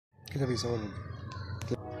In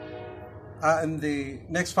the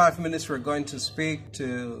next 5 minutes, we're going to speak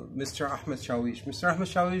to Mr. Ahmed Shaweesh. Mr. Ahmed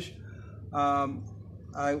Shaweesh,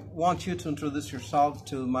 I want you to introduce yourself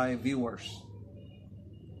to my viewers.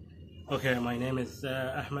 Okay, my name is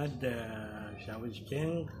Ahmed Shaweesh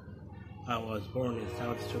King. I was born in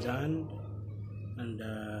South Sudan, and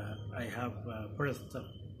I have first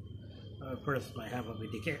I have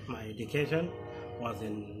my education was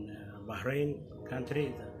in Bahrain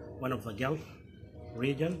country, one of the Gulf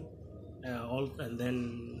region. And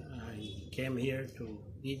then I came here to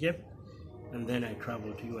Egypt, and then I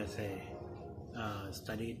traveled to USA,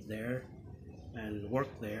 studied there and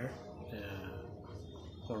worked there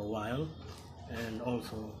for a while, and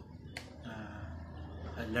also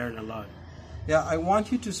I learned a lot. Yeah, I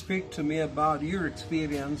want you to speak to me about your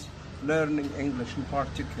experience learning English in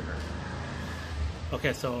particular.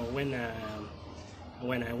 Okay, so when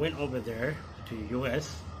I went over there to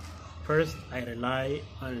US, first I rely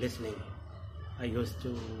on listening. I used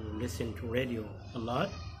to listen to radio a lot,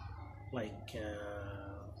 like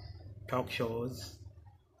talk shows,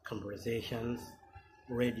 conversations,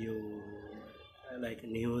 radio, like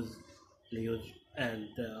news, and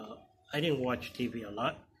I didn't watch TV a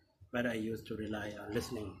lot, but I used to rely on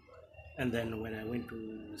listening. And then when I went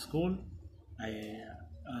to school, I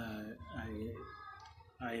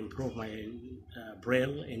improved my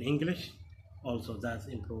Braille in English. Also, that's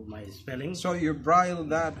improved my spelling. So your Braille,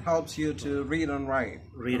 that helps you to read and write.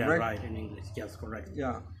 Read and write in English, yes, correct.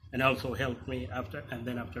 Yeah. And also helped me after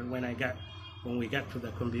when we got to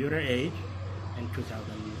the computer age in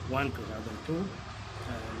 2001, 2002,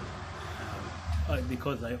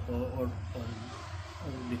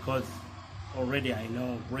 because already I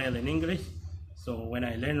know Braille in English. So when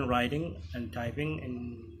I learn writing and typing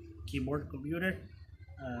in keyboard computer,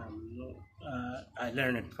 I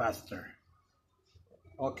learn it faster.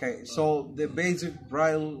 Okay, so the basic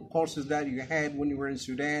Braille courses that you had when you were in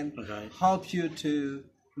Sudan helped you to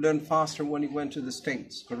learn faster when you went to the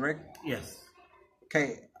States, correct? Yes.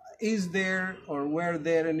 Okay, is there or were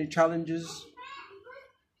there any challenges?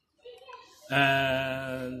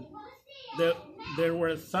 There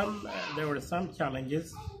were some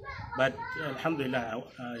challenges, but Alhamdulillah,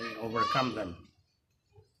 I overcome them.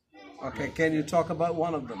 Okay, can you talk about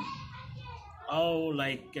one of them? Oh,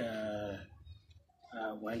 like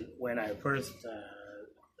when I first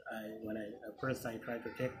I tried to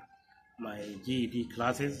take my GED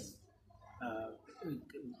classes.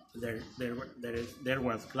 There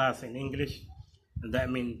was class in English, and that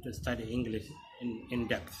means to study English in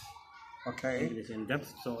depth. Okay. English in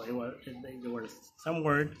depth. So there were some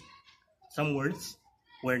words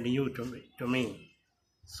were new to me.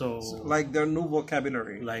 So like their new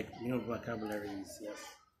vocabulary. Like new vocabularies, yes.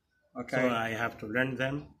 Okay. So I have to learn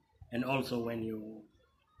them, and also when you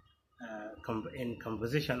in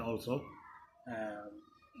composition also,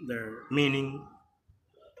 their meaning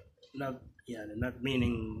not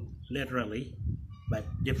meaning literally, but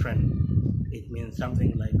different. It means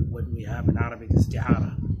something like what we have in Arabic,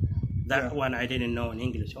 istihara. That one I didn't know in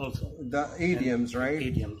English also. The idioms, right?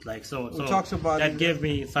 Idioms, like so. We talked about that gave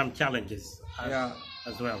me some challenges.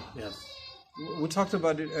 As well. Yes. We talked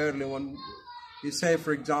about it earlier when you say,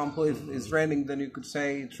 for example, if it's raining, then you could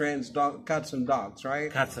say it rains cats and dogs, right?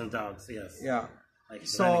 Cats and dogs, yes. Yeah. Like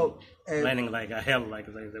so raining like a hell, like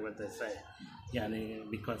what they say. Yeah,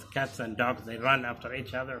 because cats and dogs, they run after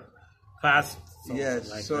each other fast. So yes.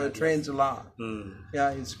 Like so it rains a lot.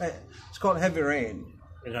 Yeah, it's called heavy rain.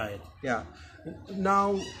 Right. Yeah.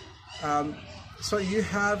 Now, so you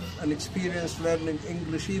have an experience learning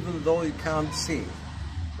English even though you can't see,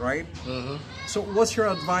 right? So what's your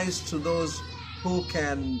advice to those who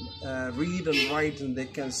can read and write and they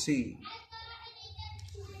can see?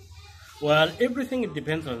 Well, everything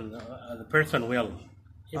depends on the person will.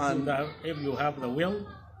 If you have the will,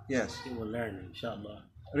 yes, you will learn, inshallah.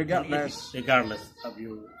 Regardless of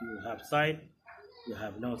you have sight, you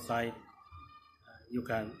have no sight, you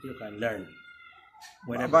can learn.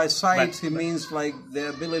 Whenever, by sight, he means like the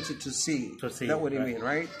ability to see. To see. That's what you mean,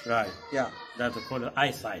 right? Right. Yeah. That's called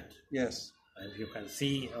eyesight. Yes. If you can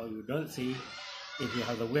see or you don't see, if you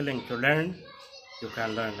have the willing to learn, you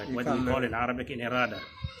can learn. Like what we call in Arabic in irada.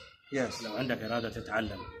 Yes. لو عندك إرادة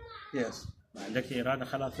تتعلم. Yes. ما عندك إرادة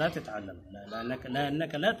خلاص لا تتعلم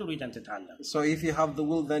لأنك لا تريد أن تتعلم. So if you have the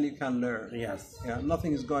will, then you can learn. Yes. Yeah.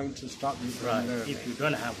 Nothing is going to stop you from learning. If you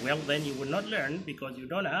don't have will, then you will not learn because you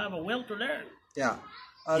don't have a will to learn. Yeah.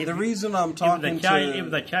 The reason I'm talking if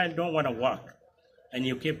the child don't want to walk, and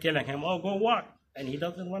you keep telling him, "Oh, go walk," and he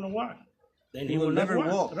doesn't want to walk, then he will never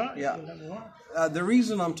walk. Right, yeah. he will never walk. The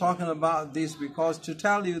reason I'm talking about this because to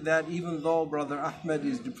tell you that even though Brother Ahmed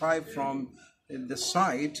is deprived from the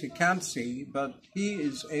sight, he can't see, but he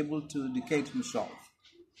is able to educate himself.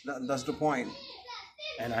 That's the point.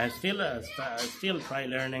 And I still try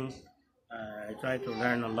learning. I try to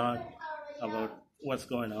learn a lot about what's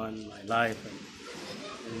going on in my life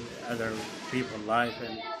and other people's life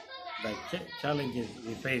and the challenges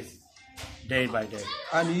we face day by day.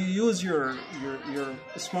 And you use your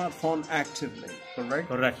smartphone actively, correct?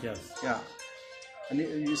 Correct, yes. Yeah. And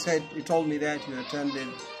you told me that you attended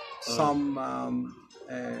some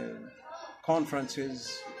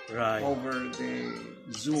conferences right. over the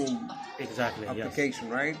Zoom exactly application,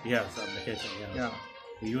 yes. right? Yes, application. Yeah.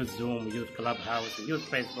 We use Zoom, we use Clubhouse, we use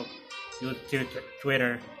Facebook, use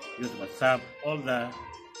Twitter, use WhatsApp, all the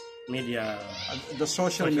media, the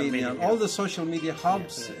social media. All the social media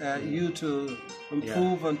helps you to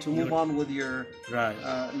improve and to move on with your right.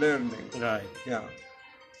 Learning. Right. Yeah.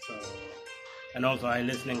 So, and also I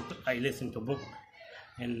listen to book,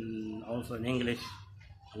 and also in English,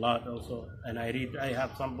 a lot also, and I read. I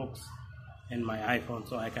have some books in my iPhone,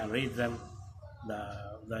 so I can read them.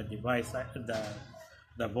 The device,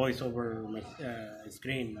 the voice over my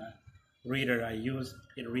screen reader I use,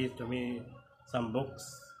 it reads to me some books.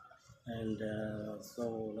 And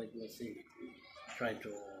so let me see, try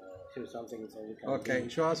to do something so we can. Okay,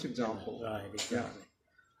 show us example. Right, exactly.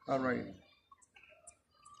 Yeah. All right.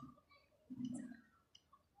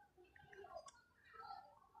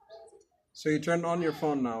 So you turned on your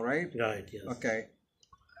phone now, right? Right, yes. Okay.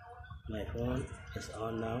 My phone is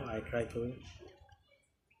on now. I try to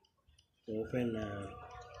open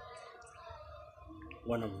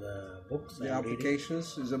one of the books. The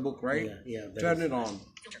applications is a book, right? Yeah. Turn it on.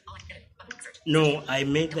 No, I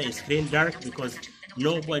make the screen dark because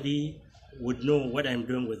nobody would know what I'm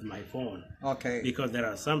doing with my phone. Okay. Because there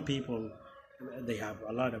are some people, they have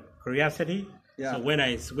a lot of curiosity. Yeah. So when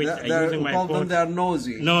I switch, I'm using my phone. They're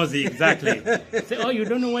nosy. Nosy, exactly. Say, oh, you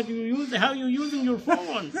don't know what you use? How you using your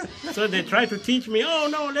phone? So they try to teach me. Oh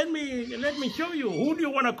no, let me show you. Who do you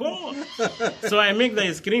want to call? So I make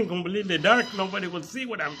the screen completely dark. Nobody will see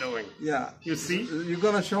what I'm doing. Yeah. You see? You're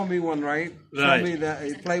gonna show me one, right? Right. Show me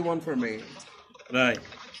that. Play one for me. Right.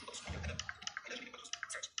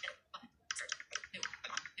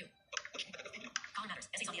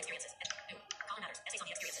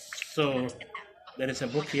 So there is a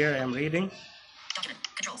book here I am reading. Document,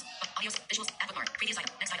 controls, audios, visuals, ad bar, previous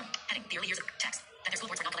item, next item, heading, the early years of text, that their school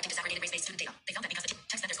boards were not collecting disaggregated race-based student data. They found that because the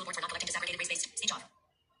text that their school boards were not collecting disaggregated race-based, speech off.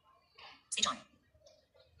 Speech on.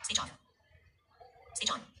 Speech off.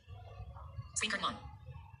 Speech on. Screen curtain on.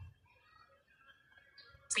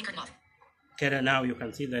 Screen curtain off. Okay, now you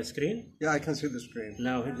can see the screen. Yeah, I can see the screen.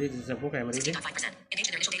 Now this is a book I'm reading. 5%. Engaged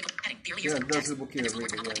in their initial data book, heading, the early years of that's text, the book that you're their school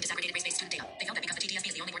boards were reading. not collecting disaggregated race-based student data. They found that because the TDSB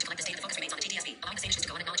is the only board to collect this data, the focus remains on the TDSB, allowing the same issues to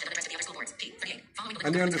go unacknowledged and the rest of the other school boards. P. 38. Following the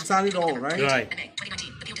And you understand it all, right? Right. In May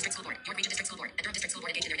 2019, the Peel District School Board, York Region District School Board, and Durham District School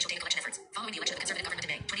Board engaged in their initial data collection efforts. Following the election of the Conservative government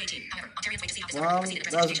in May 2018, however, Ontarians wait to see how this government Well, will proceed in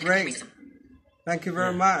that's addressing great. racism. Thank you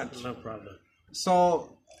very much. No problem. So,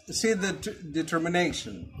 see the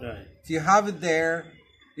determination. Right. If you have it there,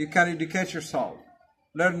 you can educate yourself.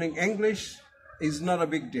 Learning English is not a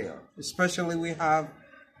big deal, especially we have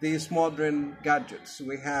these modern gadgets.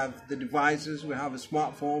 We have the devices, we have a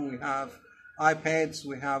smartphone, we have iPads,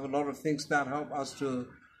 we have a lot of things that help us to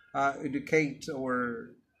educate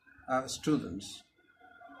our students.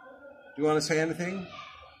 Do you want to say anything?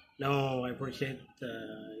 No, I appreciate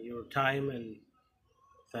your time and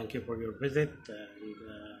thank you for your visit. And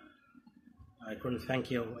I couldn't thank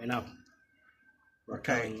you enough for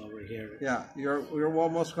coming over here. Yeah, you're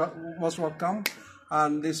most welcome.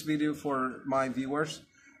 And this video for my viewers,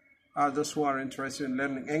 those who are interested in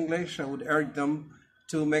learning English, I would urge them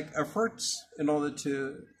to make efforts in order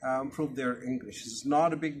to improve their English. It's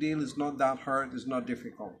not a big deal. It's not that hard. It's not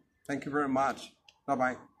difficult. Thank you very much.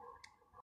 Bye-bye.